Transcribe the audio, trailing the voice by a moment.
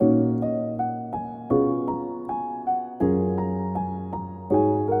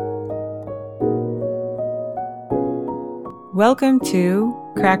Welcome to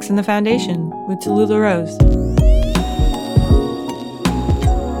Cracks in the Foundation with Tallulah Rose.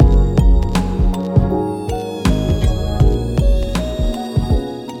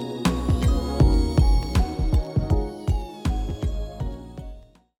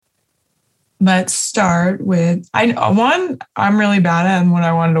 Let's start with I'm really bad at, and what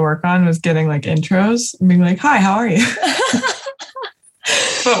I wanted to work on was getting like intros and being like, "Hi, how are you?"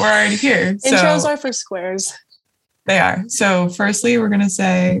 But we're already here. Intros are for squares. They are. So firstly, we're going to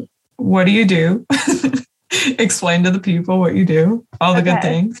say, what do you do? Explain to the people what you do, all the good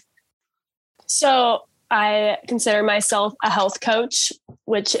things. So I consider myself a health coach,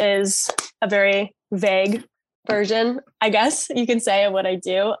 which is a very vague version, I guess you can say, of what I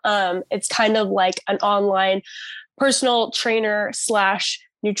do. It's kind of like an online personal trainer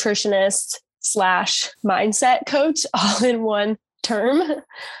 / nutritionist / mindset coach all in one term.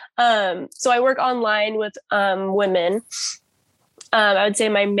 So I work online with women. I would say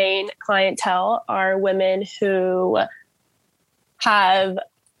my main clientele are women who have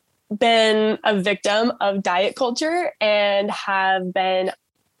been a victim of diet culture and have been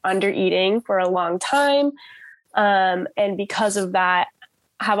under eating for a long time. And because of that,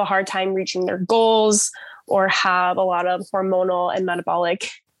 have a hard time reaching their goals or have a lot of hormonal and metabolic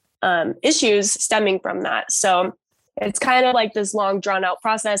issues stemming from that. So it's kind of like this long drawn out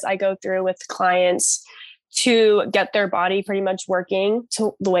process I go through with clients to get their body pretty much working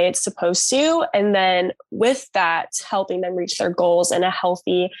to the way it's supposed to. And then with that, helping them reach their goals in a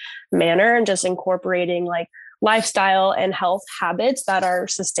healthy manner and just incorporating like lifestyle and health habits that are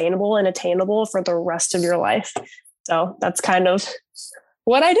sustainable and attainable for the rest of your life. So that's kind of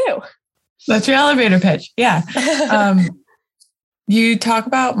what I do. That's your elevator pitch. Yeah. You talk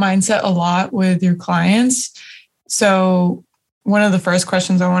about mindset a lot with your clients. So one of the first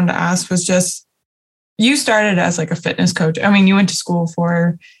questions I wanted to ask was just, you started as like a fitness coach. I mean, you went to school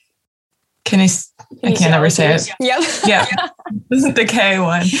for, I can't ever say it. Yep. Yeah. This is the K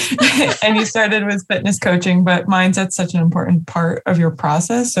one. And you started with fitness coaching, but mindset's such an important part of your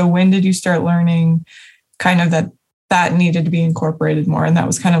process. So when did you start learning kind of that needed to be incorporated more and that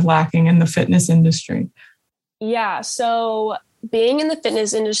was kind of lacking in the fitness industry? Yeah. So being in the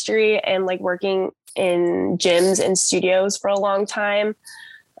fitness industry and like working in gyms and studios for a long time,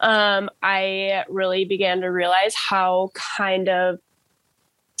 I really began to realize how kind of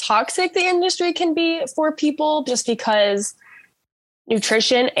toxic the industry can be for people, just because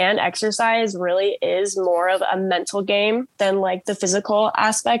nutrition and exercise really is more of a mental game than like the physical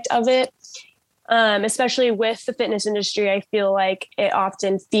aspect of it. Especially with the fitness industry, I feel like it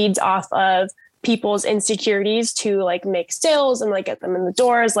often feeds off of people's insecurities to like make sales and like get them in the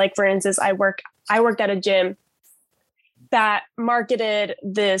doors. Like for instance, I worked at a gym that marketed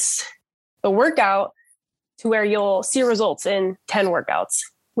the workout to where you'll see results in 10 workouts,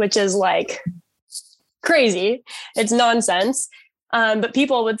 which is like crazy. It's nonsense. But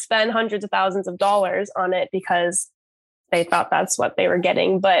people would spend hundreds of thousands of dollars on it because they thought that's what they were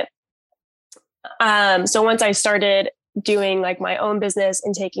getting. But so once I started doing like my own business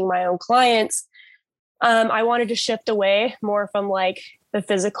and taking my own clients, I wanted to shift away more from like the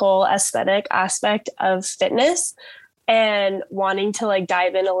physical aesthetic aspect of fitness and wanting to like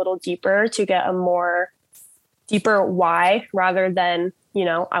dive in a little deeper to get a more deeper why, rather than,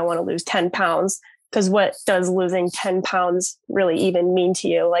 I want to lose 10 pounds. Because what does losing 10 pounds really even mean to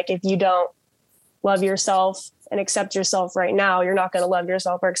you? Like if you don't love yourself and accept yourself right now, you're not going to love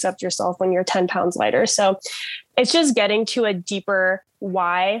yourself or accept yourself when you're 10 pounds lighter. So it's just getting to a deeper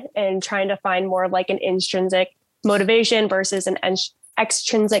why and trying to find more of like an intrinsic motivation versus an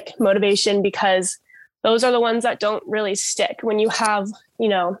extrinsic motivation, because those are the ones that don't really stick. When you have,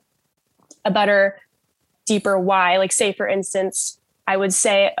 a better, deeper why, like say, for instance, I would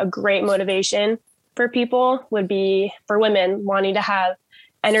say a great motivation for people would be for women wanting to have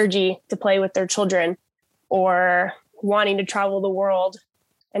energy to play with their children or wanting to travel the world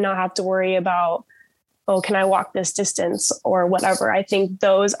and not have to worry about, oh, can I walk this distance or whatever. I think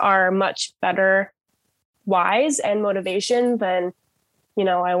those are much better whys and motivation than,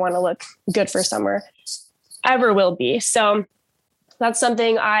 I want to look good for summer ever will be. So that's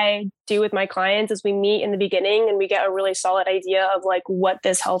something I do with my clients as we meet in the beginning and we get a really solid idea of like what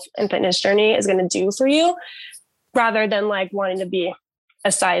this health and fitness journey is going to do for you, rather than like wanting to be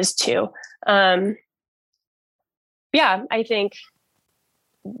a size 2. Yeah, I think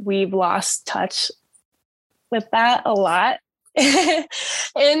we've lost touch with that a lot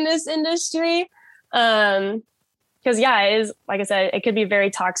in this industry. Because it is, like I said, it could be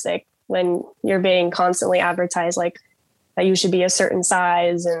very toxic when you're being constantly advertised like that you should be a certain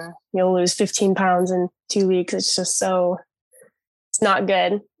size and you'll lose 15 pounds in 2 weeks. It's just so it's not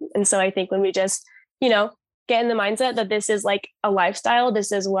good. And so I think when we just, get in the mindset that this is like a lifestyle,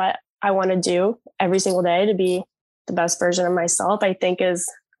 this is what I want to do every single day to be the best version of myself, I think is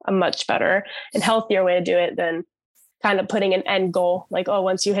a much better and healthier way to do it than kind of putting an end goal. Like, oh,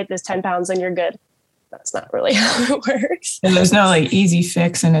 once you hit this 10 pounds, then you're good. That's not really how it works. And there's no like easy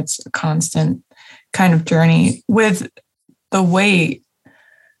fix, and it's a constant kind of journey with the weight.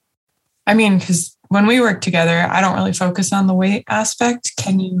 I mean, because when we work together, I don't really focus on the weight aspect.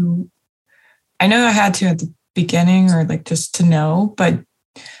 I know I had to at the beginning, or like just to know, but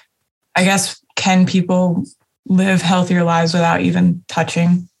I guess, can people live healthier lives without even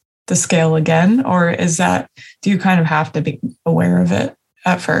touching the scale again? Or do you kind of have to be aware of it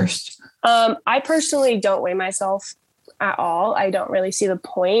at first? I personally don't weigh myself at all. I don't really see the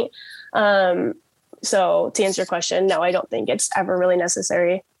point. So to answer your question, no, I don't think it's ever really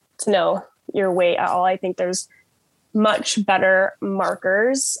necessary to know your weight at all. I think there's much better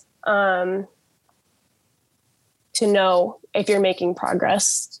markers to know if you're making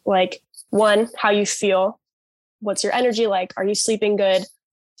progress. Like, one, how you feel. What's your energy like? Are you sleeping good?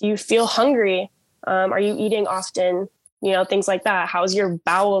 Do you feel hungry? Are you eating often? Things like that. How's your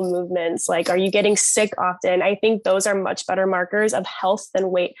bowel movements? Like, are you getting sick often? I think those are much better markers of health than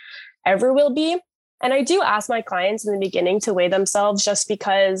weight ever will be. And I do ask my clients in the beginning to weigh themselves, just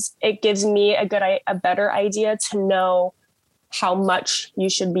because it gives me a better idea to know how much you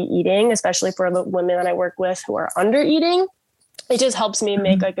should be eating, especially for the women that I work with who are under eating. It just helps me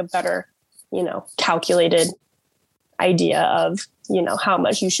make like a better, calculated idea of, how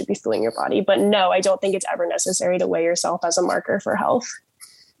much you should be fueling your body. But no, I don't think it's ever necessary to weigh yourself as a marker for health.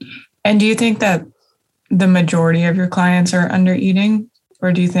 And do you think that the majority of your clients are under eating?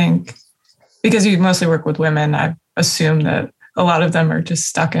 Or do you think, because you mostly work with women, I assume that a lot of them are just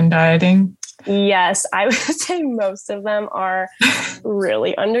stuck in dieting? Yes, I would say most of them are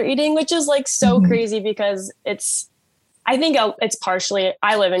really under eating, which is like so crazy, because I think it's partially,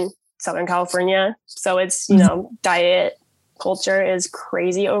 I live in Southern California, so it's, diet culture is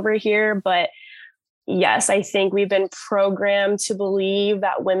crazy over here. But yes, I think we've been programmed to believe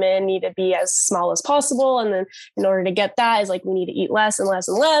that women need to be as small as possible. And then in order to get that is like, we need to eat less and less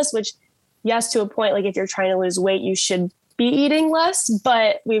and less, which, yes, to a point, like if you're trying to lose weight, you should be eating less,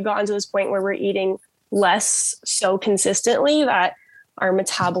 but we've gotten to this point where we're eating less so consistently that our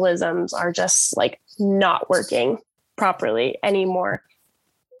metabolisms are just like not working properly anymore.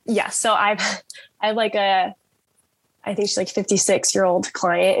 Yeah. So I have like I think she's like 56-year-old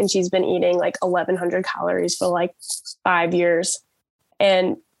client, and she's been eating like 1,100 calories for like 5 years.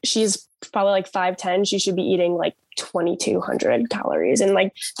 And she's probably like 5'10". She should be eating like 2,200 calories. And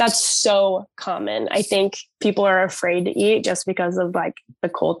like, that's so common. I think people are afraid to eat just because of like the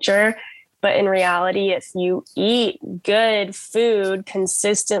culture. But in reality, if you eat good food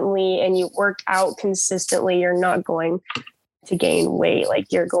consistently and you work out consistently, you're not going to gain weight.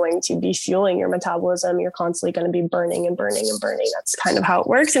 Like, you're going to be fueling your metabolism. You're constantly going to be burning and burning and burning. That's kind of how it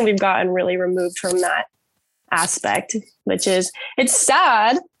works. And we've gotten really removed from that aspect, which is, it's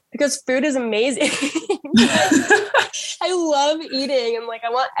sad because food is amazing. I love eating, and like, I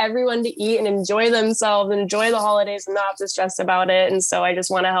want everyone to eat and enjoy themselves, and enjoy the holidays and not have to stress about it. And so I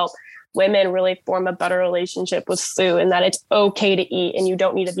just want to help women really form a better relationship with food, and that it's okay to eat and you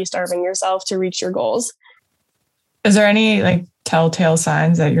don't need to be starving yourself to reach your goals. Is there any like telltale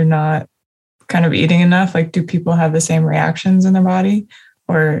signs that you're not kind of eating enough? Like, do people have the same reactions in their body,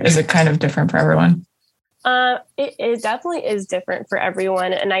 or is it kind of different for everyone? It definitely is different for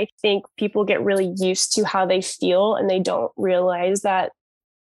everyone. And I think people get really used to how they feel, and they don't realize that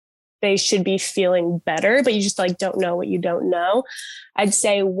they should be feeling better, but you just like don't know what you don't know. I'd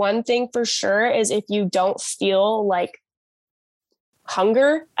say one thing for sure is, if you don't feel like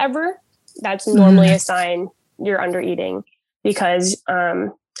hunger ever, that's normally a sign you're under eating, because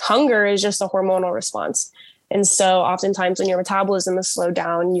hunger is just a hormonal response. And so oftentimes when your metabolism is slowed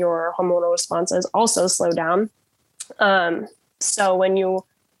down, your hormonal responses also slow down. So when you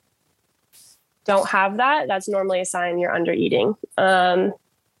don't have that, that's normally a sign you're under eating.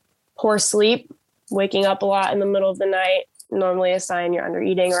 Poor sleep, waking up a lot in the middle of the night, normally a sign you're under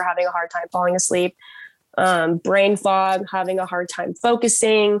eating or having a hard time falling asleep. Brain fog, having a hard time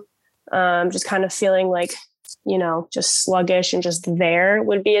focusing, just kind of feeling like, just sluggish and just there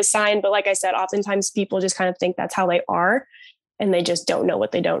would be a sign. But like I said, oftentimes people just kind of think that's how they are, and they just don't know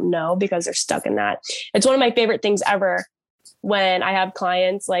what they don't know because they're stuck in that. It's one of my favorite things ever when I have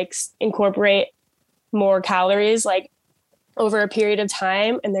clients like incorporate more calories. Like, over a period of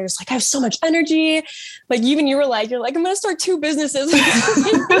time. And they're just like, I have so much energy. Like even you're like, I'm going to start 2 businesses.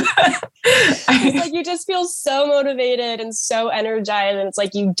 It's like, you just feel so motivated and so energized. And it's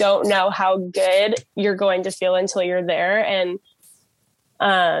like, you don't know how good you're going to feel until you're there. And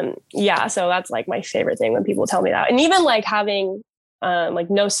yeah, so that's like my favorite thing when people tell me that. And even like having like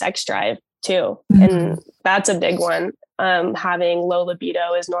no sex drive too. Mm-hmm. And that's a big one. Having low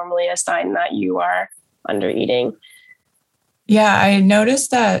libido is normally a sign that you are under eating. Yeah, I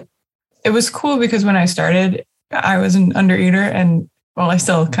noticed that it was cool because when I started, I was an undereater, and well, I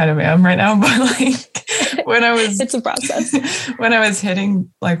still kind of am right now, but like when I was, it's a process. When I was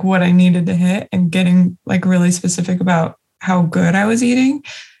hitting like what I needed to hit and getting like really specific about how good I was eating,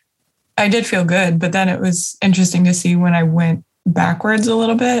 I did feel good. But then it was interesting to see when I went backwards a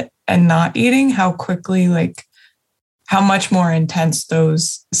little bit and not eating, how quickly, like how much more intense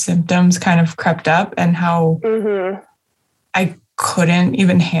those symptoms kind of crept up, and how I couldn't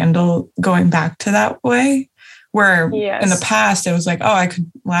even handle going back to that way. Where in the past it was like, oh, I could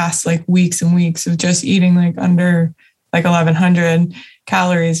last like weeks and weeks of just eating like under like 1,100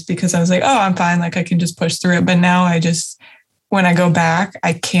 calories because I was like, oh, I'm fine. Like I can just push through it. But now I just, when I go back,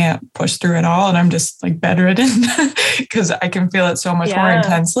 I can't push through it all. And I'm just like bedridden because I can feel it so much more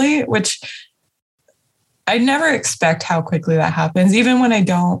intensely, which I never expect how quickly that happens. Even when I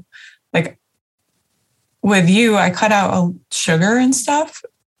don't, like with you, I cut out sugar and stuff.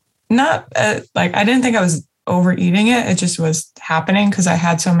 Not like, I didn't think I was overeating it. It just was happening because I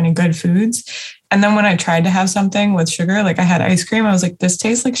had so many good foods. And then when I tried to have something with sugar, like I had ice cream, I was like, this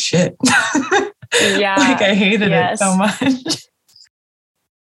tastes like shit. Yeah. Like I hated it so much.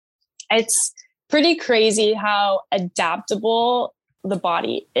 It's pretty crazy how adaptable the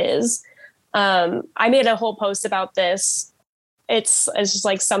body is. I made a whole post about this. It's just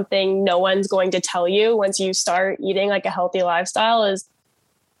like something no one's going to tell you once you start eating like a healthy lifestyle is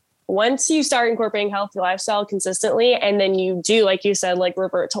once you start incorporating healthy lifestyle consistently, and then you do, like you said, like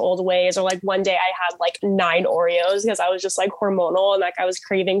revert to old ways, or like one day I had like 9 Oreos because I was just like hormonal and like I was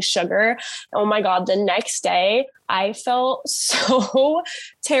craving sugar. Oh my God. The next day I felt so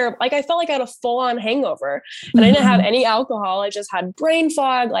terrible. Like I felt like I had a full on hangover and I didn't have any alcohol. I just had brain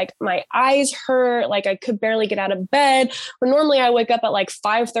fog. Like my eyes hurt. Like I could barely get out of bed. When normally I wake up at like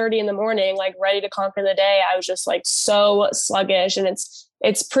 5:30 in the morning, like ready to conquer the day. I was just like so sluggish, and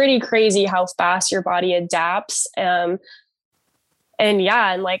it's pretty crazy how fast your body adapts. And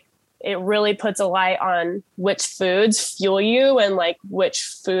like it really puts a light on which foods fuel you and like which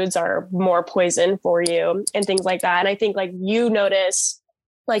foods are more poison for you and things like that. And I think like you notice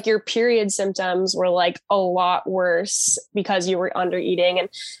like your period symptoms were like a lot worse because you were under eating. And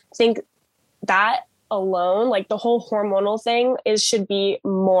I think that alone, like the whole hormonal thing should be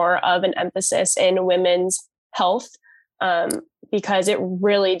more of an emphasis in women's health. Because it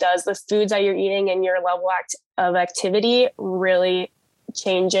really does. The foods that you're eating and your level of activity really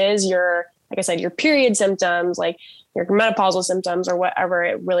changes your, like I said, your period symptoms, like your menopausal symptoms or whatever.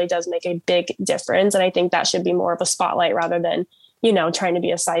 It really does make a big difference. And I think that should be more of a spotlight rather than, trying to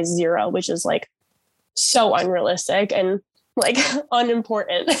be a size 0, which is like so unrealistic and like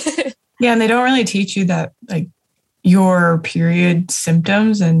unimportant. Yeah. And they don't really teach you that like your period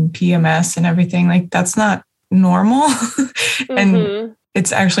symptoms and PMS and everything, like that's not normal. And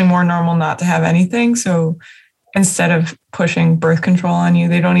it's actually more normal not to have anything. So instead of pushing birth control on you,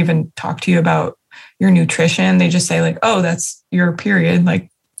 they don't even talk to you about your nutrition. They just say like, oh, that's your period.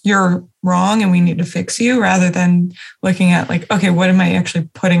 Like you're wrong and we need to fix you, rather than looking at like, okay, what am I actually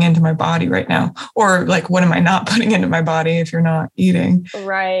putting into my body right now? Or like, what am I not putting into my body if you're not eating?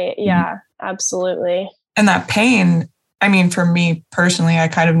 Right. Yeah, absolutely. And that pain, I mean, for me personally, I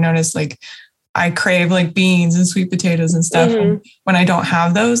kind of noticed like I crave like beans and sweet potatoes and stuff. And when I don't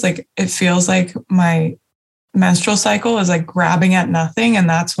have those, like it feels like my menstrual cycle is like grabbing at nothing. And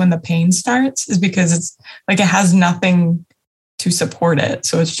that's when the pain starts, is because it's like, it has nothing to support it.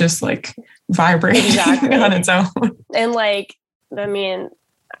 So it's just like vibrating on its own. And like, I mean,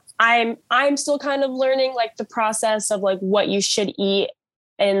 I'm still kind of learning like the process of like what you should eat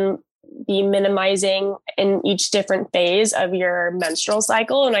and be minimizing in each different phase of your menstrual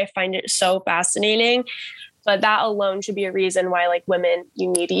cycle. And I find it so fascinating, but that alone should be a reason why like women, you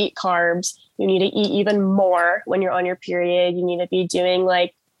need to eat carbs. You need to eat even more when you're on your period. You need to be doing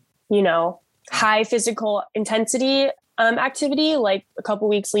like, high physical intensity activity, like a couple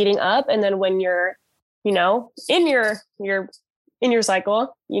weeks leading up. And then when you're, in your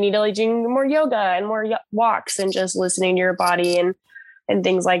cycle, you need to like do more yoga and more walks and just listening to your body and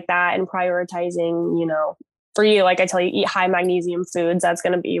things like that, and prioritizing, for you, like I tell you, eat high magnesium foods. That's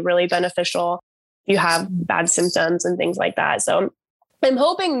going to be really beneficial. you have bad symptoms and things like that. So I'm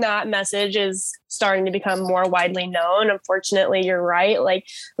hoping that message is starting to become more widely known. Unfortunately, you're right. Like,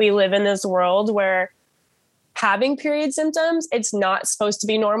 we live in this world where having period symptoms, it's not supposed to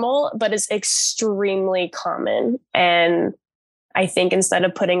be normal, but it's extremely common. And I think instead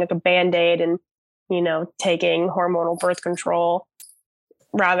of putting like a Band-Aid and, taking hormonal birth control,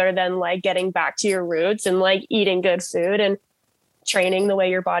 rather than like getting back to your roots and like eating good food and training the way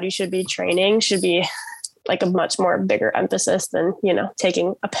your body should be training, should be like a much more bigger emphasis than,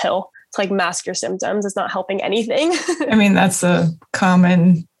 taking a pill to like mask your symptoms. It's not helping anything. I mean, that's a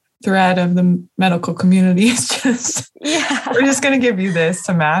common thread of the medical community. It's just, we're just going to give you this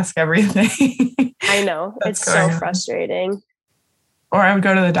to mask everything. I know. It's so frustrating. Or I would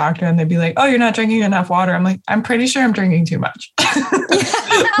go to the doctor and they'd be like, oh, you're not drinking enough water. I'm like, I'm pretty sure I'm drinking too much.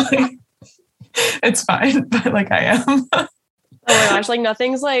 Like, it's fine, but like I am. Oh my gosh, like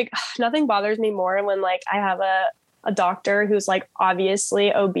nothing bothers me more when like I have a doctor who's like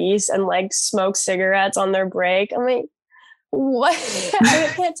obviously obese and like smokes cigarettes on their break. I'm like, what?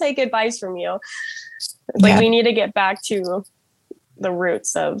 I can't take advice from you. Like, we need to get back to the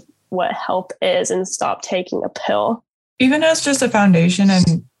roots of what health is and stop taking a pill. Even as just a foundation,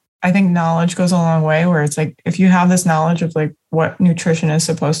 and I think knowledge goes a long way, where it's like, if you have this knowledge of like what nutrition is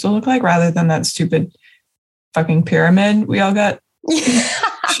supposed to look like, rather than that stupid fucking pyramid we all got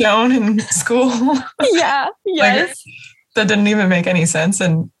shown in school. Yeah. Yes. Like, that didn't even make any sense.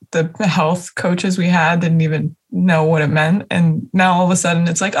 And the health coaches we had didn't even know what it meant. And now all of a sudden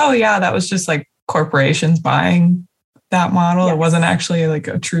it's like, oh yeah, that was just like corporations buying that model. Yes. It wasn't actually like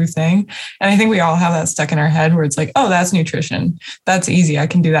a true thing. And I think we all have that stuck in our head where it's like, oh, that's nutrition. That's easy. I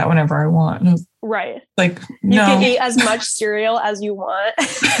can do that whenever I want. And right. Like, no. You can eat as much cereal as you want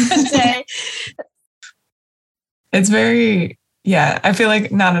a day. It's very, I feel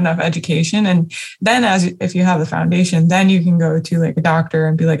like not enough education. And then if you have the foundation, then you can go to like a doctor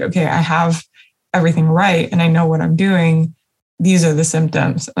and be like, okay, I have everything right and I know what I'm doing. These are the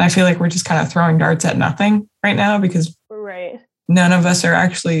symptoms. And I feel like we're just kind of throwing darts at nothing right now, because none of us are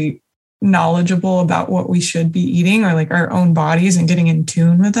actually knowledgeable about what we should be eating or like our own bodies and getting in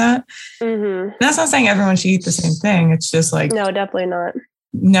tune with that. Mm-hmm. That's not saying everyone should eat the same thing. It's just like, no, definitely not.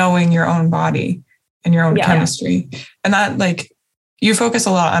 Knowing your own body and your own chemistry. And that, like, you focus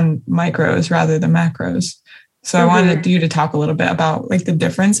a lot on micros rather than macros. So I wanted you to talk a little bit about like the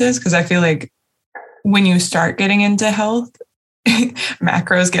differences, because I feel like when you start getting into health,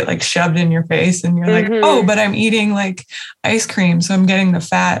 macros get like shoved in your face and you're like, oh, but I'm eating like ice cream, so I'm getting the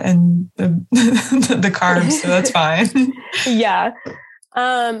fat and the carbs, so that's fine. Yeah.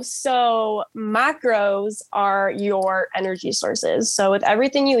 So macros are your energy sources. So with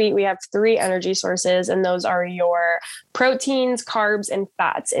everything you eat, we have 3 energy sources, and those are your proteins, carbs, and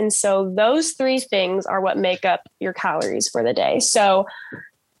fats. And so those 3 things are what make up your calories for the day. So,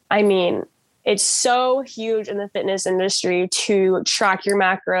 I mean, it's so huge in the fitness industry to track your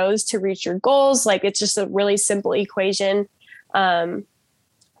macros to reach your goals. Like, it's just a really simple equation,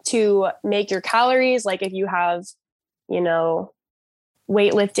 to make your calories. Like, if you have,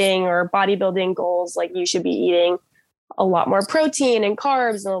 weightlifting or bodybuilding goals, like, you should be eating a lot more protein and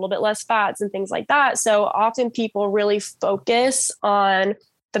carbs and a little bit less fats and things like that. So often people really focus on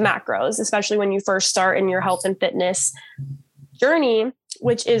the macros, especially when you first start in your health and fitness journey,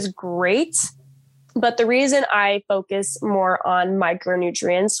 which is great. But the reason I focus more on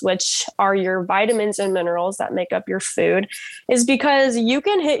micronutrients, which are your vitamins and minerals that make up your food, is because you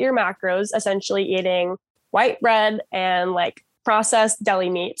can hit your macros essentially eating white bread and like processed deli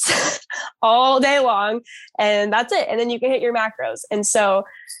meats all day long, and that's it. And then you can hit your macros. And so,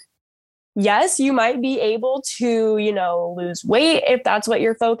 yes, you might be able to, lose weight if that's what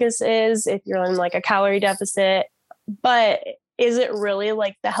your focus is, if you're in like a calorie deficit, but is it really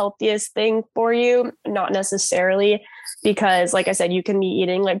like the healthiest thing for you? Not necessarily, because like I said, you can be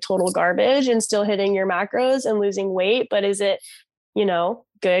eating like total garbage and still hitting your macros and losing weight, but is it,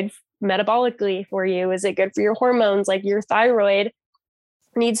 good metabolically for you? Is it good for your hormones? Like, your thyroid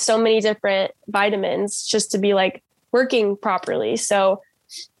needs so many different vitamins just to be like working properly. So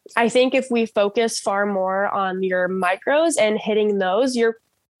I think if we focus far more on your micros and hitting those, you're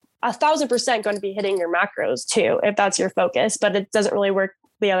 1,000% going to be hitting your macros too, if that's your focus, but it doesn't really work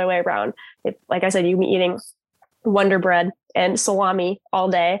the other way around. If, like I said, you be eating Wonder Bread and salami all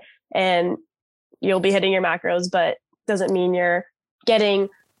day and you'll be hitting your macros, but doesn't mean you're getting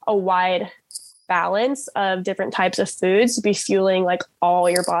a wide balance of different types of foods to be fueling like all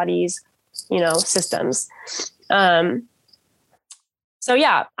your body's, systems. So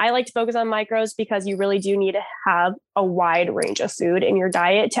yeah, I like to focus on micros because you really do need to have a wide range of food in your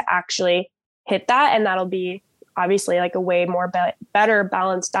diet to actually hit that. And that'll be obviously like a way more better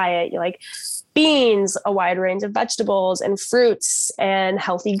balanced diet. You like beans, a wide range of vegetables and fruits and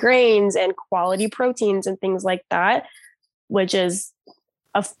healthy grains and quality proteins and things like that, which is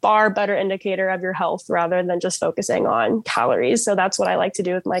a far better indicator of your health rather than just focusing on calories. So that's what I like to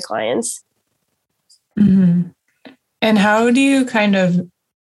do with my clients. Mm-hmm. And how do you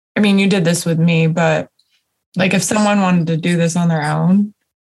you did this with me, but like if someone wanted to do this on their own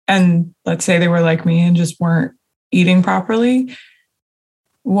and let's say they were like me and just weren't eating properly,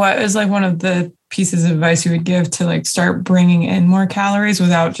 what is like one of the pieces of advice you would give to like start bringing in more calories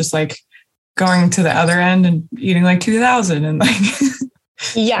without just like going to the other end and eating like 2,000 and like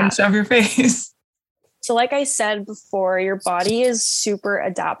and shove your face? So like I said before, your body is super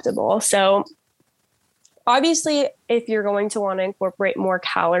adaptable. So obviously, if you're going to want to incorporate more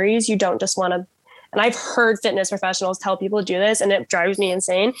calories, you don't just want to, and I've heard fitness professionals tell people to do this and it drives me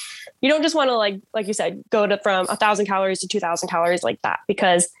insane. You don't just want to like you said, go to from 1,000 calories to 2,000 calories like that,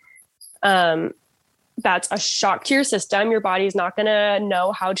 because that's a shock to your system. Your body is not going to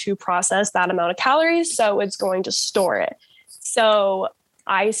know how to process that amount of calories. So it's going to store it. So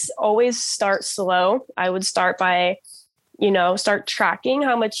I always start slow. I would start by, start tracking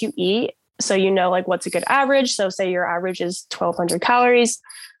how much you eat. So, like what's a good average. So say your average is 1,200 calories.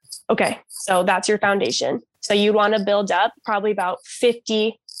 Okay. So that's your foundation. So you want to build up probably about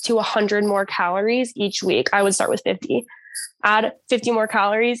 50 to 100 more calories each week. I would start with 50, add 50 more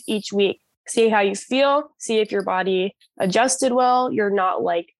calories each week. See how you feel. See if your body adjusted well. You're not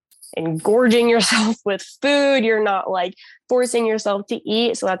like engorging yourself with food. You're not like forcing yourself to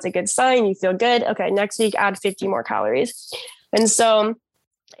eat. So that's a good sign. You feel good. Okay. Next week, add 50 more calories. And so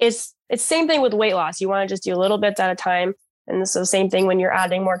it's same thing with weight loss. You want to just do little bits at a time. And so same thing when you're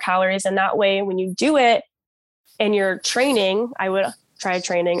adding more calories. And that way, when you do it and you're training, I would try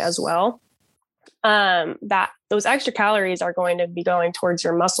training as well. That those extra calories are going to be going towards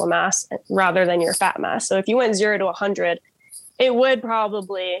your muscle mass rather than your fat mass. So if you went 0 to 100, it would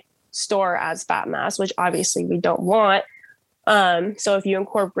probably store as fat mass, which obviously we don't want. So if you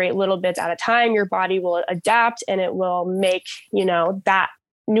incorporate little bits at a time, your body will adapt and it will make, that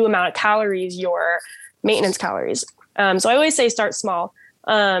new amount of calories your maintenance calories. So I always say start small.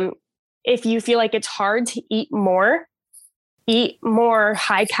 If you feel like it's hard to eat more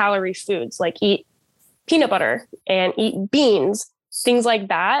high calorie foods, like eat peanut butter and eat beans, things like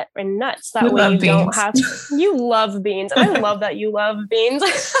that, and nuts. That way you don't have you love beans. And I love that you love beans.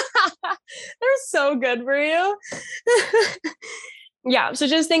 They're so good for you. Yeah. So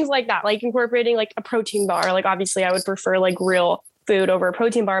just things like that, like incorporating like a protein bar. Like obviously I would prefer like real food over a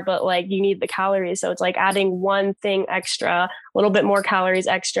protein bar, but like you need the calories. So it's like adding one thing extra, a little bit more calories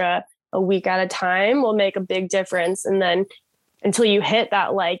extra a week at a time will make a big difference. And then until you hit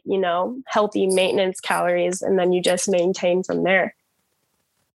that, like, healthy maintenance calories, and then you just maintain from there.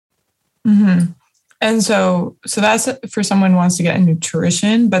 Mm-hmm. And so that's for someone who wants to get into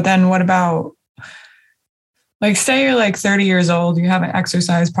nutrition, but then what about like, say you're like 30 years old, you haven't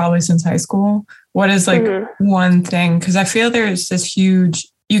exercised probably since high school. What is like one thing? Because I feel there's this huge,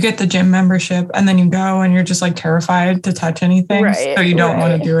 you get the gym membership and then you go and you're just like terrified to touch anything. Right, so you don't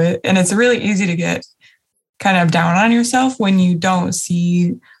want to do it. And it's really easy to get kind of down on yourself when you don't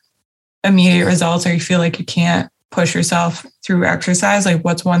see immediate results or you feel like you can't push yourself through exercise. Like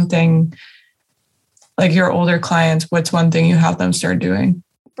what's one thing, like your older clients, what's one thing you have them start doing?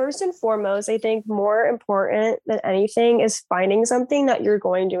 First and foremost, I think more important than anything is finding something that you're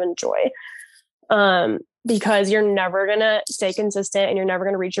going to enjoy. Because you're never going to stay consistent and you're never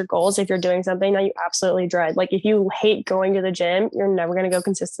going to reach your goals if you're doing something that you absolutely dread. Like if you hate going to the gym, you're never going to go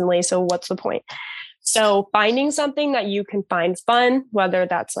consistently. So what's the point? So finding something that you can find fun, whether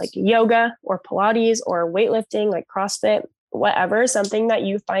that's like yoga or Pilates or weightlifting, like CrossFit, whatever, something that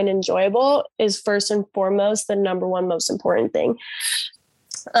you find enjoyable is first and foremost the number one most important thing.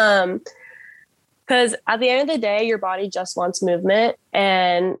 Because at the end of the day, your body just wants movement.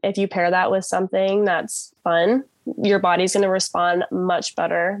 And if you pair that with something that's fun, your body's going to respond much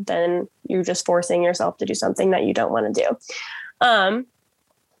better than you just forcing yourself to do something that you don't want to do.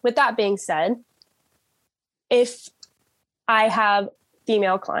 With that being said, if I have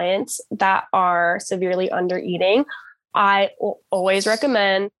female clients that are severely under eating, I always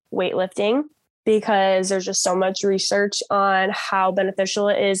recommend weightlifting, because there's just so much research on how beneficial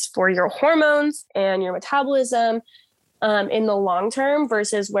it is for your hormones and your metabolism in the long term,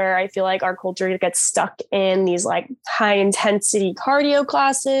 versus where I feel like our culture gets stuck in these like high intensity cardio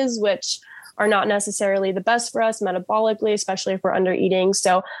classes, which are not necessarily the best for us metabolically, especially if we're under eating.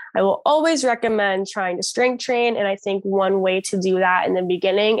 So I will always recommend trying to strength train. And I think one way to do that in the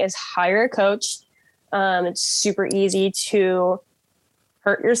beginning is hire a coach. It's super easy to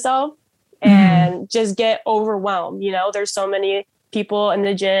hurt yourself and just get overwhelmed. You know, there's so many people in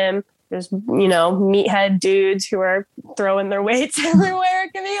the gym. There's, you know, meathead dudes who are throwing their weights everywhere.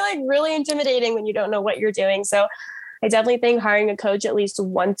 It can be like really intimidating when you don't know what you're doing. So I definitely think hiring a coach at least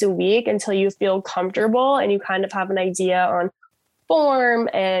once a week until you feel comfortable and you kind of have an idea on form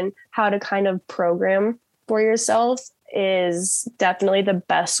and how to kind of program for yourself is definitely the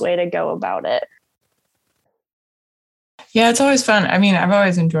best way to go about it. Yeah, it's always fun. I mean, I've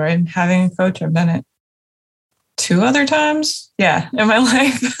always enjoyed having a coach. I've done it 2 other times. Yeah, in my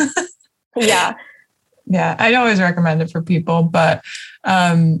life. Yeah. Yeah, I'd always recommend it for people. But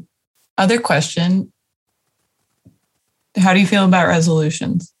other question, how do you feel about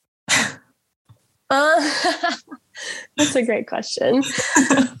resolutions? That's a great question.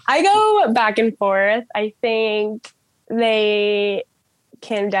 I go back and forth. I think they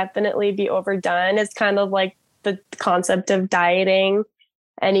can definitely be overdone. It's kind of like the concept of dieting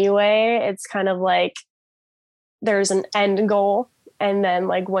anyway. It's kind of like there's an end goal. And then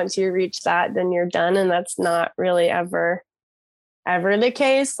like once you reach that, then you're done. And that's not really ever the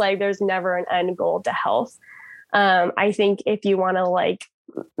case. Like there's never an end goal to health. I think if you want to like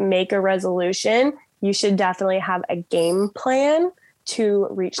make a resolution, you should definitely have a game plan to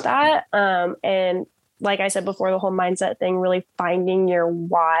reach that. And like I said before, the whole mindset thing, really finding your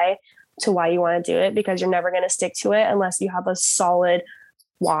why to why you want to do it, because you're never going to stick to it unless you have a solid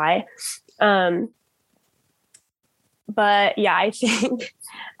why. But yeah, I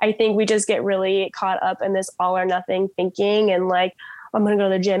think we just get really caught up in this all or nothing thinking and like, I'm going to go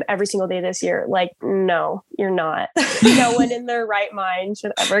to the gym every single day this year. Like, no, you're not. No one in their right mind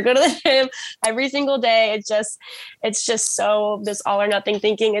should ever go to the gym every single day. It's just so this all or nothing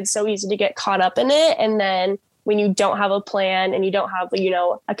thinking. It's so easy to get caught up in it. And then when you don't have a plan and you don't have, you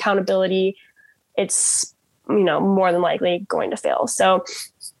know, accountability, it's, you know, more than likely going to fail. So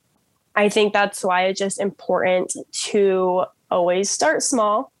I think that's why it's just important to always start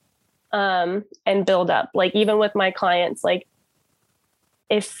small and build up. Like even with my clients, like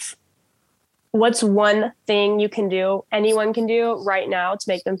if what's one thing you can do, anyone can do right now to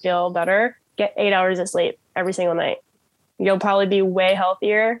make them feel better, get 8 hours of sleep every single night. You'll probably be way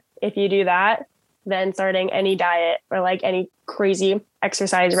healthier if you do that than starting any diet or like any crazy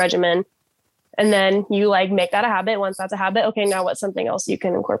exercise regimen. And then you like make that a habit. Once that's a habit, okay, now what's something else you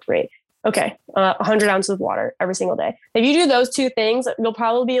can incorporate? Okay, 100 ounces of water every single day. If you do those 2 things, you'll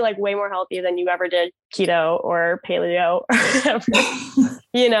probably be like way more healthy than you ever did keto or paleo or whatever,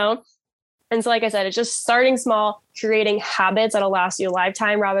 you know? And so, like I said, it's just starting small, creating habits that'll last you a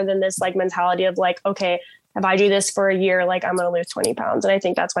lifetime rather than this like mentality of like, okay, if I do this for a year, like I'm going to lose 20 pounds. And I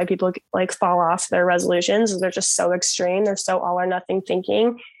think that's why people like fall off their resolutions. They're just so extreme. They're so all or nothing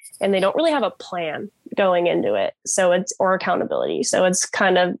thinking, and they don't really have a plan going into it. So or accountability. So it's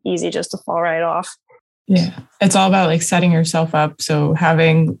kind of easy just to fall right off. Yeah. It's all about like setting yourself up. So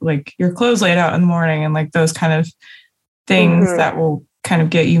having like your clothes laid out in the morning and like those kind of things that will kind of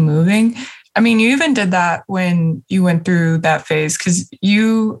get you moving. I mean, you even did that when you went through that phase, because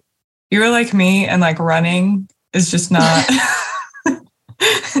you're like me and like running is just not,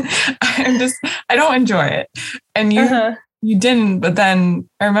 I don't enjoy it. And you didn't, but then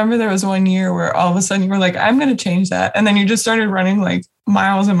I remember there was one year where all of a sudden you were like, I'm going to change that. And then you just started running like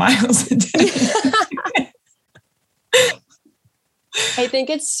miles and miles a day. I think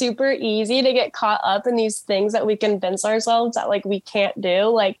it's super easy to get caught up in these things that we convince ourselves that like we can't do.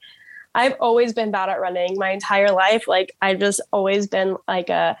 Like I've always been bad at running my entire life. Like I've just always been like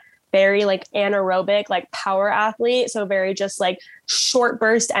a very like anaerobic, like power athlete. So very just like short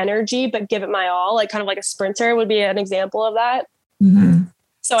burst energy, but give it my all, like kind of like a sprinter would be an example of that. Mm-hmm.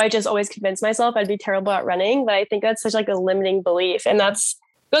 So I just always convinced myself I'd be terrible at running, but I think that's such like a limiting belief. And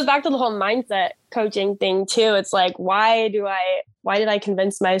goes back to the whole mindset coaching thing too. It's like, why did I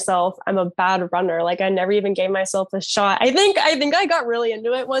convince myself I'm a bad runner? Like I never even gave myself a shot. I think I got really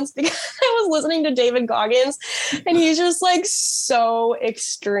into it once because I was listening to David Goggins and he's just like so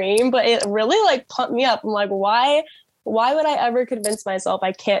extreme, but it really like pumped me up. I'm like, why would I ever convince myself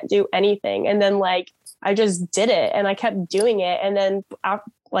I can't do anything? And then like, I just did it and I kept doing it. And then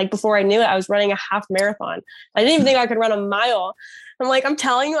like before I knew it, I was running a half marathon. I didn't even think I could run a mile. I'm like, I'm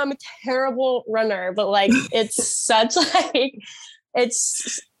telling you, I'm a terrible runner, but like, it's such like,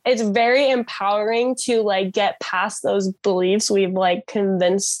 it's very empowering to like get past those beliefs we've like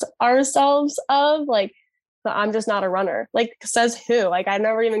convinced ourselves of. Like but I'm just not a runner. Like, says who? Like, I've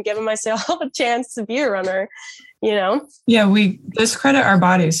never even given myself a chance to be a runner, you know? Yeah, we discredit our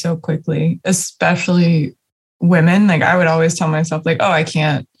bodies so quickly, especially women. Like, I would always tell myself, like, oh, I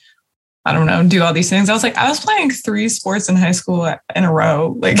can't, I don't know, do all these things. I was playing 3 sports in high school in a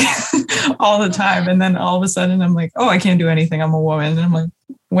row, like all the time. And then all of a sudden I'm like, oh, I can't do anything. I'm a woman. And I'm like,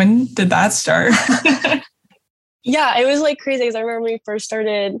 when did that start? Yeah, it was like crazy because I remember when we first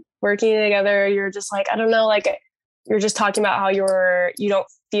started working together, you're just like, I don't know, like you're just talking about how you don't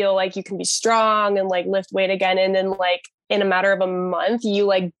feel like you can be strong and like lift weight again. And then like in a matter of a month, you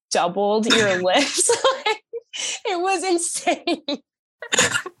like doubled your lifts. Like, it was insane.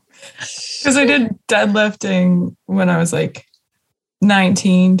 Because I did deadlifting when I was like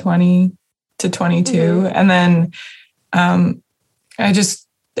 19, 20 to 22. Mm-hmm. And then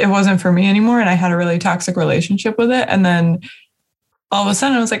it wasn't for me anymore. And I had a really toxic relationship with it. And then all of a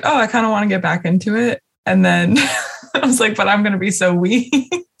sudden I was like, oh, I kind of want to get back into it. And then I was like, but I'm going to be so weak.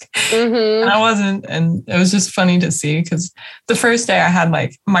 Mm-hmm. And I wasn't. And it was just funny to see because the first day I had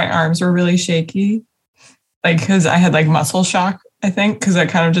like my arms were really shaky, like because I had like muscle shock, I think, because I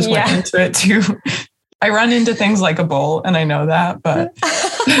kind of just went into it too. I run into things like a bull and I know that, but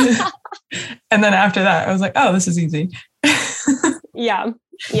and then after that I was like, oh, this is easy. Yeah.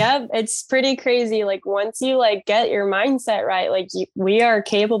 Yeah, it's pretty crazy. Like once you like get your mindset right, like we are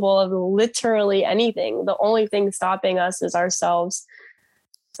capable of literally anything. The only thing stopping us is ourselves.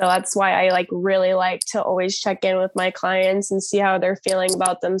 So that's why I like really like to always check in with my clients and see how they're feeling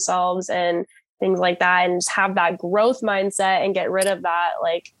about themselves and things like that, and just have that growth mindset and get rid of that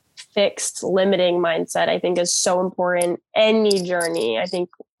like fixed limiting mindset. I think is so important. Any journey, I think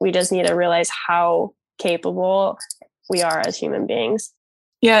we just need to realize how capable we are as human beings.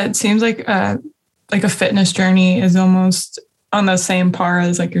 Yeah, it seems like a fitness journey is almost on the same par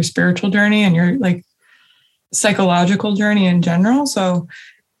as like your spiritual journey and your like psychological journey in general. So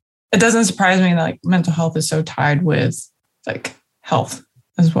it doesn't surprise me that like mental health is so tied with like health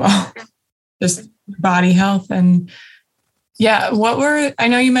as well, just body health. And yeah, I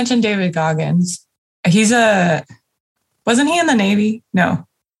know you mentioned David Goggins. Wasn't he in the Navy? No.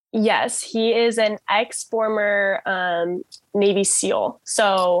 Yes, he is an former Navy SEAL.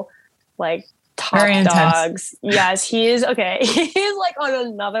 So like top dogs. Yes, he is. Okay. He is like on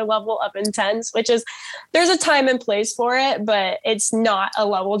another level of intense, which is there's a time and place for it, but it's not a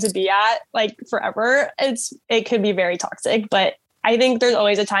level to be at like forever. It could be very toxic, but I think there's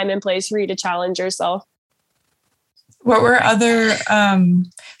always a time and place for you to challenge yourself. What were other,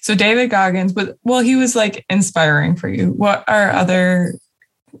 so David Goggins, but he was like inspiring for you. What are other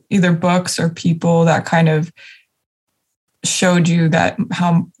either books or people that kind of showed you that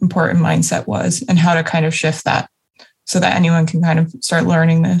how important mindset was and how to kind of shift that so that anyone can kind of start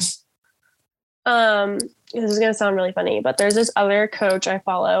learning this? This is going to sound really funny, but there's this other coach I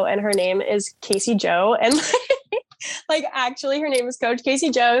follow and her name is Casey Joe. And like actually her name is Coach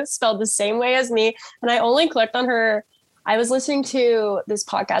Casey Joe, spelled the same way as me. And I only clicked on her. I was listening to this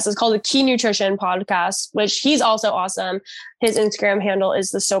podcast. It's called the Key Nutrition Podcast, which he's also awesome. His Instagram handle is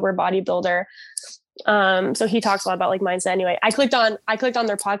the Sober Bodybuilder. So he talks a lot about like mindset. Anyway, I clicked on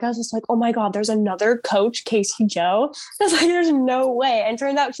their podcast. It's like, oh my God, there's another coach, Casey Joe. It's like, there's no way. And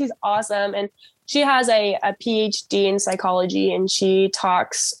turns out she's awesome. And she has a PhD in psychology, and she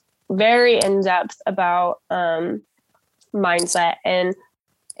talks very in depth about mindset and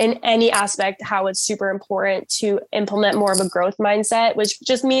in any aspect, how it's super important to implement more of a growth mindset, which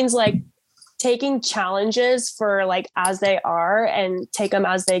just means like taking challenges for like as they are and take them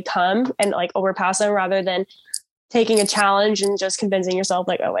as they come and like overpass them, rather than taking a challenge and just convincing yourself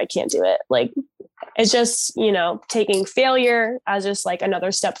like, oh, I can't do it. Like it's just, taking failure as just like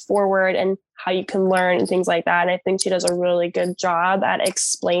another step forward and how you can learn and things like that. And I think she does a really good job at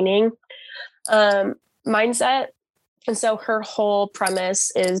explaining mindset. And so her whole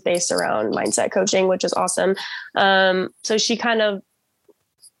premise is based around mindset coaching, which is awesome. So she kind of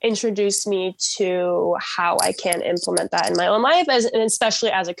introduced me to how I can implement that in my own life, and especially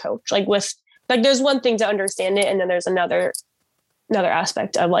as a coach. Like there's one thing to understand it, and then there's another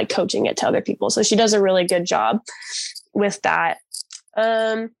aspect of like coaching it to other people. So she does a really good job with that.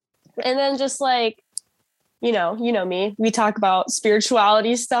 And then just like, you know me, we talk about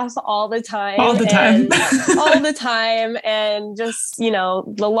spirituality stuff all the time. All the time. And just,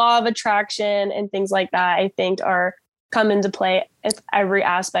 the law of attraction and things like that, I think come into play with every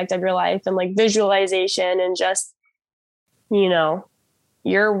aspect of your life, and like visualization and just,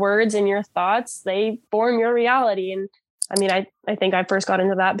 your words and your thoughts, they form your reality. And I mean, I think I first got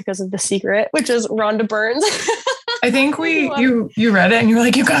into that because of The Secret, which is Rhonda Burns. I think you read it and you were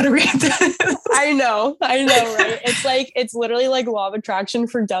like, you got to read this. I know, right? It's literally like Law of Attraction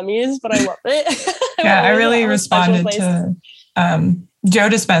for dummies, but I love it. Yeah, I really responded to Joe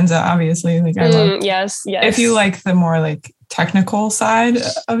Dispenza, obviously. Like I love. Yes. If you like the more like technical side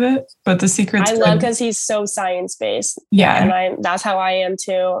of it, but The Secret's I love because he's so science-based. Yeah. And that's how I am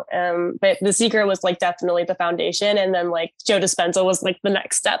too. But The Secret was like definitely the foundation. And then like Joe Dispenza was like the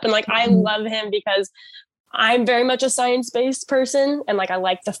next step. And like, I love him because I'm very much a science-based person. And like, I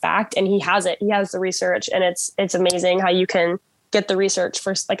like the fact, and he has the research, and it's amazing how you can get the research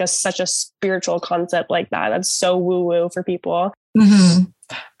for like such a spiritual concept like that. That's so woo-woo for people. Mm-hmm.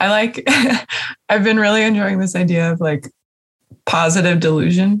 I've been really enjoying this idea of like positive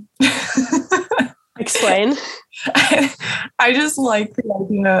delusion. Explain. I just like the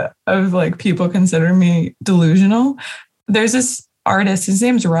idea of like people consider me delusional. There's this artist, his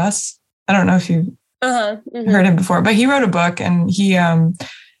name's Russ. I don't know if you've heard him before, but he wrote a book, and he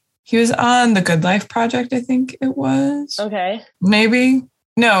was on the Good Life Project, I think it was. Okay. Maybe.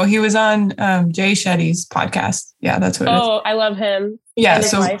 No, he was on Jay Shetty's podcast. Yeah, that's what it is. Oh, I love him. Yeah,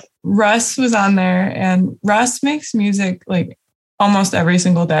 so Russ was on there, and Russ makes music like almost every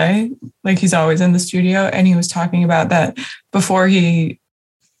single day. Like he's always in the studio, and he was talking about that before he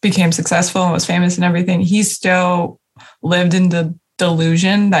became successful and was famous and everything, he still lived in the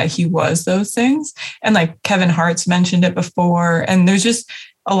delusion that he was those things. And like Kevin Hart's mentioned it before. And there's just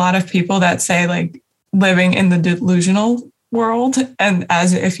a lot of people that say like living in the delusional world, and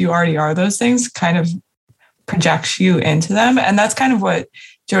as if you already are those things, kind of projects you into them. And that's kind of what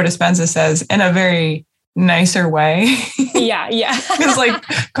Joe Dispenza says in a very nicer way. Yeah. Because like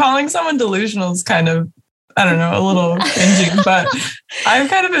calling someone delusional is kind of, I don't know, a little cringy, but I've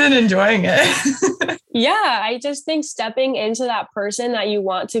kind of been enjoying it. Yeah, I just think stepping into that person that you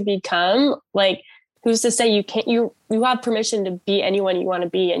want to become, like, who's to say you have permission to be anyone you want to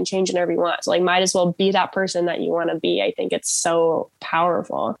be and change whenever you want. So like, might as well be that person that you want to be. I think it's so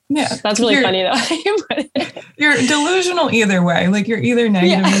powerful. Yeah. That's really funny though. You're delusional either way. Like you're either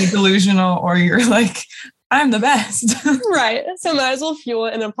negatively delusional or you're like, I'm the best. Right. So might as well fuel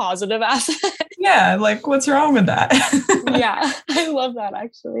it in a positive aspect. Yeah. Like what's wrong with that? Yeah. I love that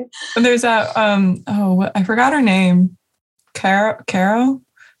actually. And there's that, I forgot her name. Caro?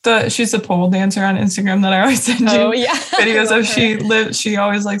 She's a pole dancer on Instagram that I always send you videos of. She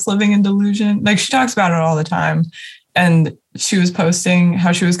always likes living in delusion. Like she talks about it all the time. And she was posting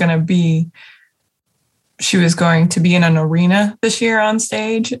how she was going to be in an arena this year on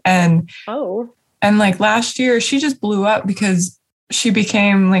stage. And like last year she just blew up because she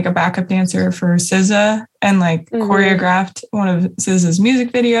became like a backup dancer for SZA and like choreographed one of SZA's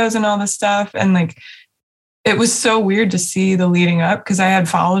music videos and all this stuff. And like, it was so weird to see the leading up because I had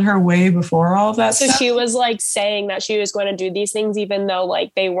followed her way before all of that stuff. So she was like saying that she was going to do these things even though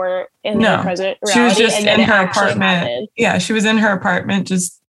like they weren't in the present reality. She was just in her apartment. Yeah, she was in her apartment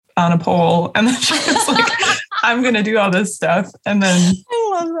just on a pole. And then she was like, I'm going to do all this stuff. And then I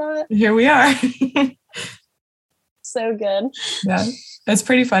love that. Here we are. So good. Yeah, it's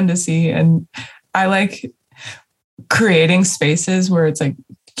pretty fun to see. And I like creating spaces where it's like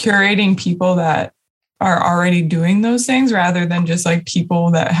curating people that are already doing those things rather than just like people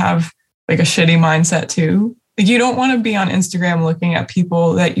that have like a shitty mindset too. Like you don't want to be on Instagram looking at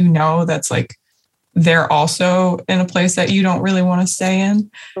people that you know that's like they're also in a place that you don't really want to stay in.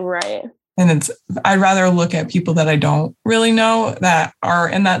 Right. And I'd rather look at people that I don't really know that are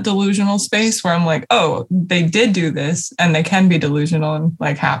in that delusional space where I'm like, oh, they did do this and they can be delusional and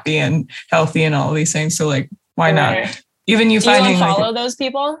like happy and healthy and all these things. So like, why not? Even you finding follow those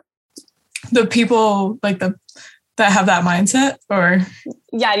people? The people like that have that mindset, or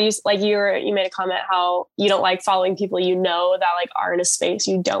yeah, you made a comment how you don't like following people you know that like are in a space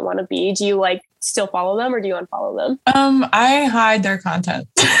you don't want to be. Do you like still follow them or do you unfollow them? I hide their content.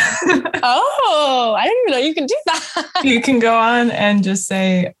 Oh, I didn't even know you can do that. You can go on and just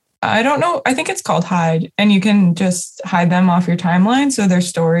say, I don't know. I think it's called hide, and you can just hide them off your timeline so their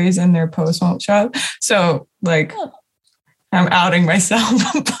stories and their posts won't show up. So like. I'm outing myself,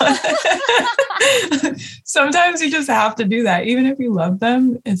 but sometimes you just have to do that. Even if you love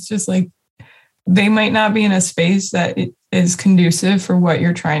them, it's just like they might not be in a space that is conducive for what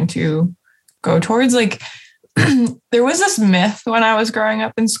you're trying to go towards. Like there was this myth when I was growing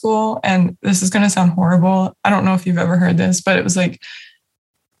up in school, and this is going to sound horrible. I don't know if you've ever heard this, but it was like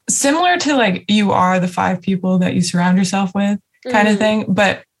similar to like you are the 5 people that you surround yourself with kind of thing.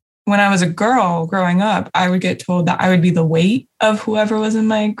 But when I was a girl growing up, I would get told that I would be the weight of whoever was in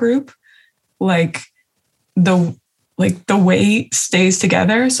my group. Like like the weight stays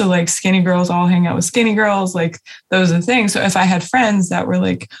together. So like skinny girls all hang out with skinny girls, like those are the things. So if I had friends that were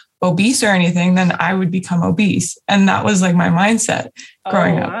like obese or anything, then I would become obese. And that was like my mindset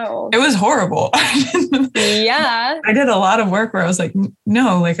growing up. Wow. It was horrible. Yeah. I did a lot of work where I was like,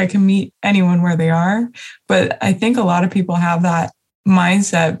 no, like I can meet anyone where they are. But I think a lot of people have that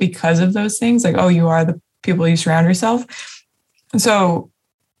mindset because of those things. Like, oh, you are the people you surround yourself. So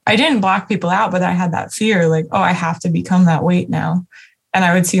I didn't block people out, but I had that fear like, oh, I have to become that weight now. And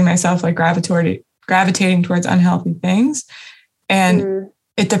I would see myself like gravitating towards unhealthy things. And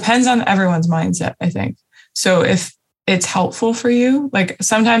it depends on everyone's mindset, I think. So if it's helpful for you, like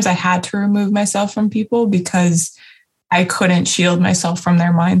sometimes I had to remove myself from people because I couldn't shield myself from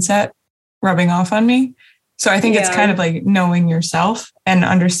their mindset rubbing off on me. So I think it's kind of like knowing yourself and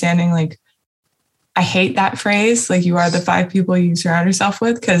understanding like, I hate that phrase, like you are the 5 people you surround yourself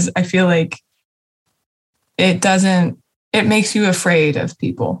with, because I feel like it makes you afraid of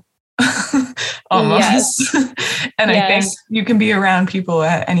people almost. And I think you can be around people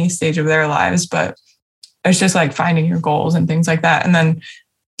at any stage of their lives, but it's just like finding your goals and things like that. And then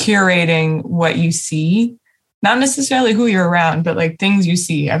curating what you see, not necessarily who you're around, but like things you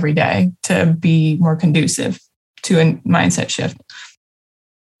see every day to be more conducive to a mindset shift.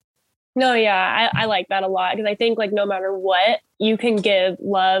 No, yeah, I like that a lot because I think like no matter what, you can give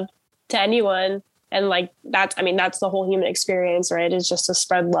love to anyone. And like that's the whole human experience, right? Is just to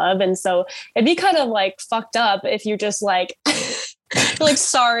spread love. And so it'd be kind of like fucked up if you just like, you're like,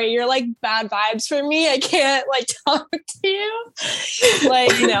 sorry, you're like bad vibes for me. I can't like talk to you. Like,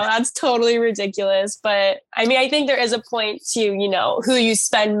 that's totally ridiculous. But I mean, I think there is a point to, who you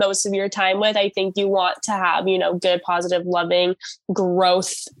spend most of your time with. I think you want to have, good, positive, loving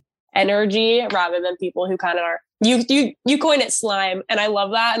growth energy rather than people who kind of are you coin it slime, and I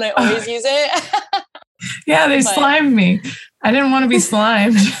love that, and I always use it. Yeah, they slimed me. I didn't want to be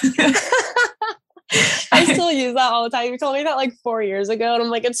slimed. I still use that all the time. You told me that like 4 years ago, and I'm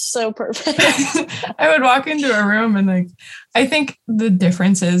like, it's so perfect. I would walk into a room and like, I think the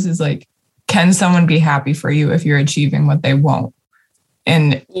difference is like, can someone be happy for you if you're achieving what they won't?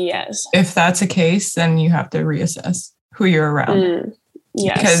 And yes, if that's the case, then you have to reassess who you're around.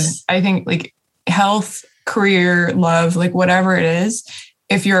 Yes. Because I think like health, career, love, like whatever it is,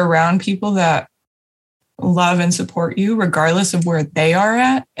 if you're around people that love and support you, regardless of where they are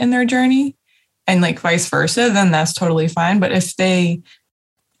at in their journey, and like vice versa, then that's totally fine. But if they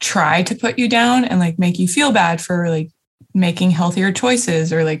try to put you down and like make you feel bad for like making healthier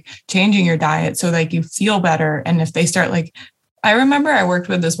choices or like changing your diet so like you feel better, and if they start like, I remember I worked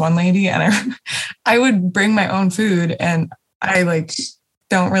with this one lady and I would bring my own food, and I like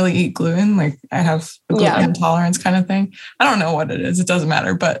don't really eat gluten. Like I have a gluten intolerance kind of thing. I don't know what it is. It doesn't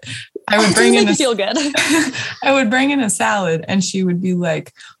matter. But I would bring in feel good. I would bring in a salad, and she would be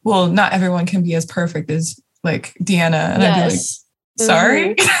like, well, not everyone can be as perfect as like Deanna. And I'd be like,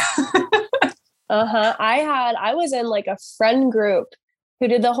 sorry. I was in like a friend group who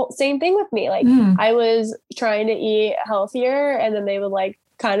did the whole same thing with me. Like I was trying to eat healthier, and then they would like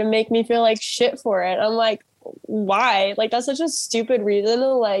kind of make me feel like shit for it. I'm like, why? Like that's such a stupid reason to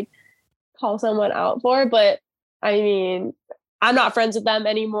like call someone out for. But I mean, I'm not friends with them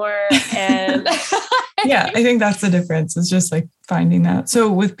anymore. And yeah, I think that's the difference. It's just like finding that.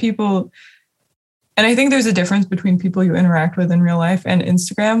 So with people, and I think there's a difference between people you interact with in real life and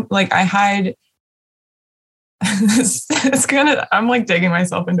Instagram. Like I hide, I'm like digging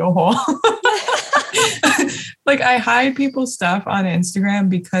myself into a hole. Like I hide people's stuff on Instagram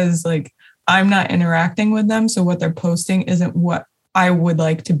because like I'm not interacting with them. So what they're posting isn't what I would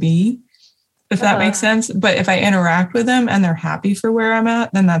like to be, if that makes sense. But if I interact with them and they're happy for where I'm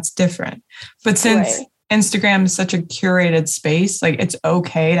at, then that's different. But since Instagram is such a curated space, like it's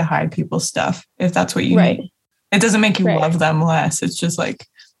okay to hide people's stuff if that's what you need. It doesn't make you love them less. It's just like,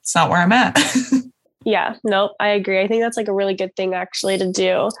 it's not where I'm at. Yeah, nope, I agree. I think that's like a really good thing actually to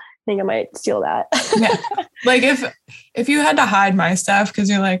do. I think I might steal that. Yeah. Like if you had to hide my stuff because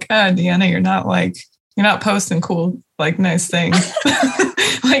you're like, oh, Deanna, you're not posting cool, like nice things.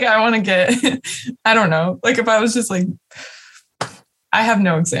 Like I want to get, I don't know. Like if I was just like, I have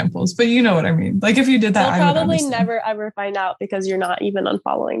no examples, but you know what I mean? Like if you did that, they'll I would probably never ever find out because you're not even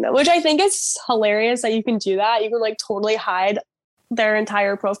unfollowing them, which I think is hilarious that you can do that. You can like totally hide their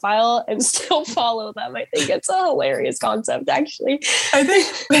entire profile and still follow them. I think it's a hilarious concept, actually. I think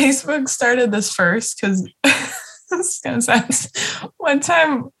Facebook started this first because this is gonna sound. One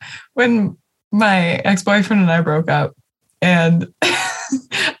time when my ex-boyfriend and I broke up, and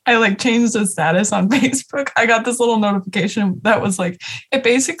I like changed the status on Facebook, I got this little notification that was like, it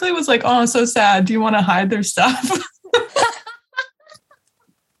basically was like, oh, I'm so sad. Do you want to hide their stuff?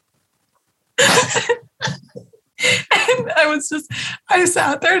 was just, I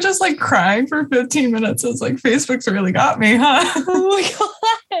sat there just like crying for 15 minutes. I was like, Facebook's really got me, huh? Oh my God.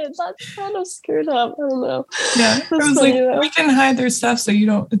 That's kind of screwed up. I don't know. Yeah. It was like, we can hide their stuff so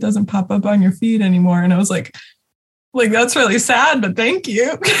it doesn't pop up on your feed anymore. And I was like, that's really sad, but thank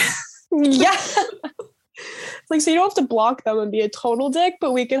you. Yeah. Like, so you don't have to block them and be a total dick,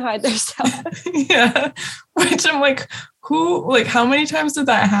 but we can hide their stuff. Yeah. Which I'm like, how many times did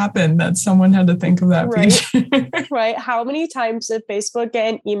that happen that someone had to think of that feature? Right. How many times did Facebook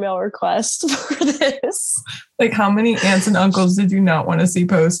get an email request for this? Like, how many aunts and uncles did you not want to see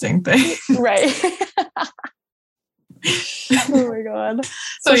posting things? Right. Oh my God.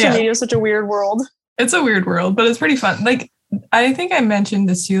 Social media is such a weird world. It's a weird world, but it's pretty fun. Like, I think I mentioned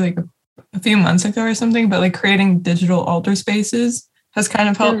this to you like a few months ago or something, but like creating digital altar spaces has kind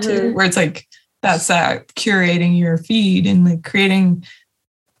of helped too, where it's like, that's that curating your feed and like creating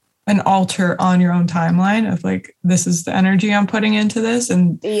an altar on your own timeline of like, this is the energy I'm putting into this.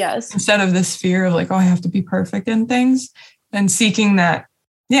 And yes, instead of this fear of like, oh, I have to be perfect in things, and seeking that,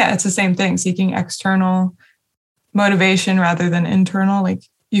 it's the same thing, seeking external motivation rather than internal. Like,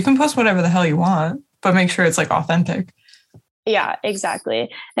 you can post whatever the hell you want, but make sure it's like authentic. Yeah,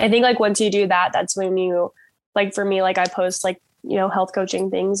 exactly. And I think like once you do that, that's when you, like for me, like I post like, health coaching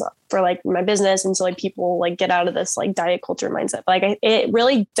things for like my business. And so like people like get out of this like diet culture mindset. But like it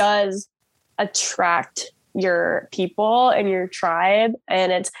really does attract your people and your tribe.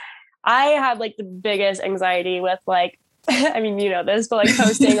 And I have like the biggest anxiety with like, I mean, this, but like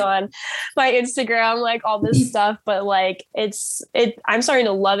posting on my Instagram, like all this stuff, but like I'm starting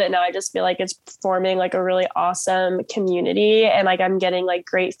to love it now. I just feel like it's forming like a really awesome community. And like, I'm getting like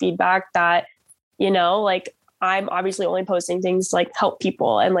great feedback that, like I'm obviously only posting things to, like help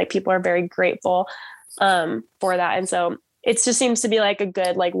people, and like people are very grateful for that. And so it just seems to be like a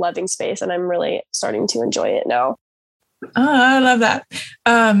good, like loving space. And I'm really starting to enjoy it now. Oh, I love that.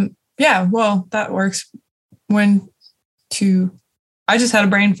 Yeah, well, that works I just had a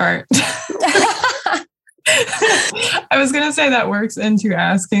brain fart. I was going to say that works into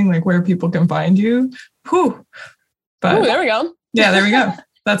asking like where people can find you. Whew. But there we go. Yeah, there we go.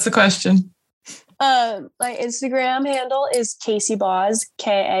 That's the question. My Instagram handle is Kasey Bozz,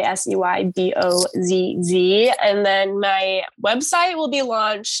 KaseyBozz. And then my website will be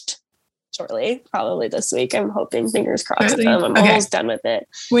launched shortly, probably this week. I'm hoping, fingers crossed. I'm almost done with it.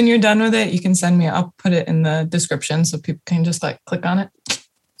 When you're done with it, you can send me. I'll put it in the description so people can just like click on it.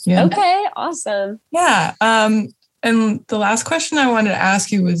 Yeah. Okay, awesome. Yeah. And the last question I wanted to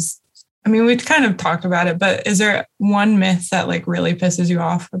ask you was, I mean, we've kind of talked about it, but is there one myth that like really pisses you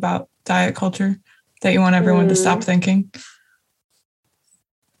off about diet culture that you want everyone to stop thinking?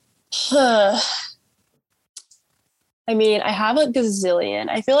 I mean, I have a gazillion.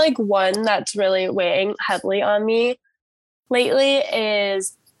 I feel like one that's really weighing heavily on me lately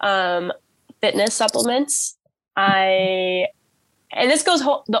is fitness supplements. And this goes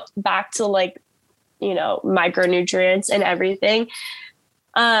back to like, micronutrients and everything.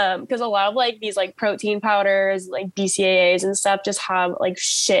 Because a lot of like these like protein powders, like BCAAs and stuff just have like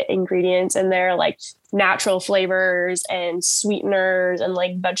shit ingredients in there, like natural flavors and sweeteners and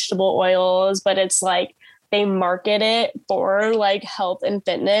like vegetable oils. But it's like, they market it for like health and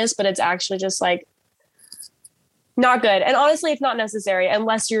fitness, but it's actually just like not good. And honestly, it's not necessary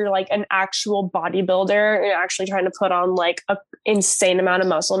unless you're like an actual bodybuilder and you're actually trying to put on like an insane amount of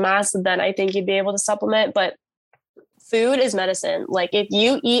muscle mass. Then I think you'd be able to supplement. But food is medicine. Like if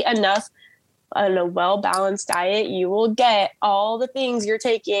you eat enough on a well-balanced diet, you will get all the things you're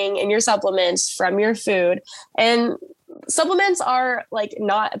taking in your supplements from your food. And supplements are like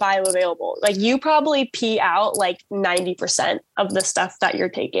not bioavailable. Like you probably pee out like 90% of the stuff that you're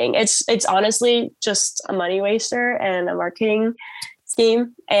taking. It's honestly just a money waster and a marketing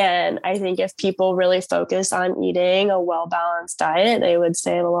scheme. And I think if people really focus on eating a well-balanced diet, they would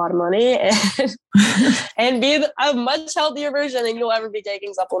save a lot of money and be a much healthier version than you'll ever be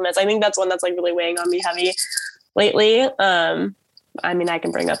taking supplements. I think that's one that's like really weighing on me heavy lately. I mean, I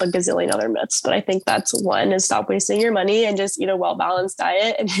can bring up a gazillion other myths, but I think that's one, is stop wasting your money and just eat a well-balanced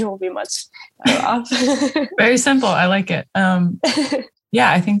diet and you will be much better off. Very simple. I like it. Yeah,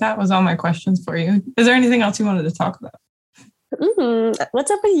 I think that was all my questions for you. Is there anything else you wanted to talk about?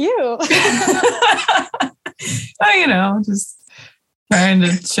 What's up with you? Just trying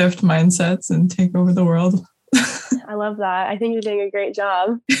to shift mindsets and take over the world. I love that. I think you're doing a great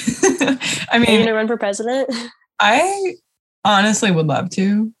job. I mean, are you going to run for president? I honestly would love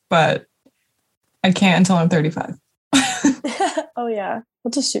to, but I can't until I'm 35. Oh, yeah.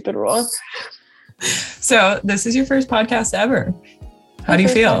 That's a stupid rule. So this is your first podcast ever. How do you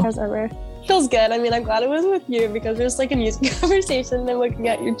feel? Podcast ever. Feels good. I mean, I'm glad it was with you because there's like a music conversation and looking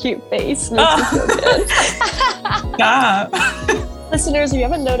at your cute face makes me feel good. Stop. Listeners, if you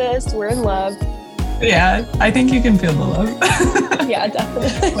haven't noticed, we're in love. Yeah, I think you can feel the love. Yeah,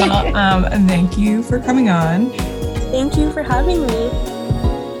 definitely. Well, thank you for coming on. Thank you for having me.